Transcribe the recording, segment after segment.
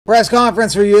Press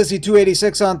conference for UFC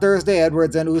 286 on Thursday.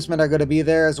 Edwards and Usman are going to be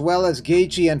there, as well as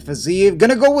Gaethje and Fiziev.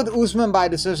 Gonna go with Usman by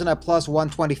decision at plus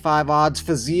 125 odds,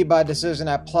 Fiziev by decision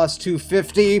at plus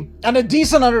 250. And a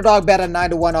decent underdog bet at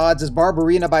 9-1 odds is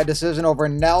Barberena by decision over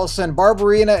Nelson.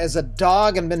 Barberena is a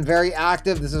dog and been very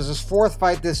active. This is his fourth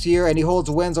fight this year, and he holds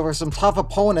wins over some tough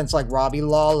opponents like Robbie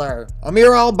Lawler.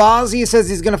 Amir Albazi says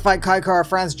he's going to fight Kai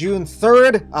Kara-France June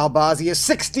 3rd. Albazi is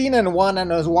 16-1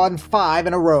 and has won 5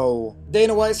 in a row.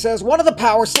 Dana White says one of the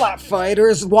power slap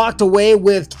fighters walked away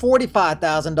with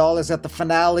 $45,000 at the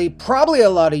finale. Probably a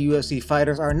lot of UFC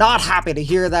fighters are not happy to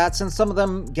hear that, since some of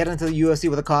them get into the UFC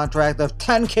with a contract of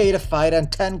 $10K to fight and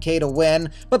 $10K to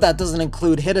win, but that doesn't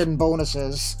include hidden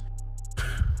bonuses.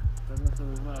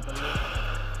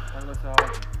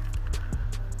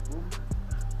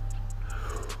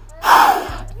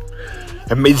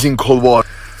 Amazing cold water,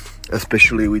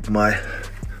 especially with my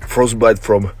frostbite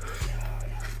from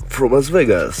Las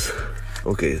Vegas.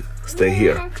 Okay, stay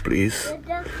here, please.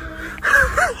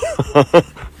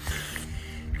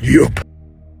 Yup.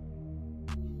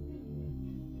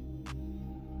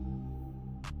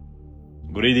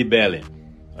 Greedy belly.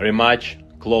 Rematch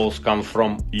clause come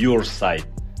from your side,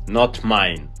 not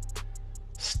mine.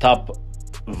 Stop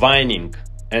whining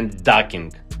and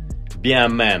ducking. Be a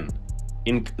man.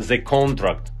 Ink the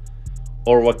contract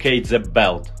or vacate the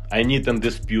belt. I need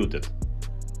undisputed.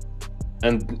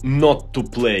 And not to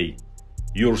play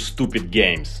your stupid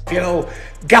games. You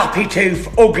gappy tooth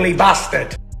ugly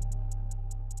bastard.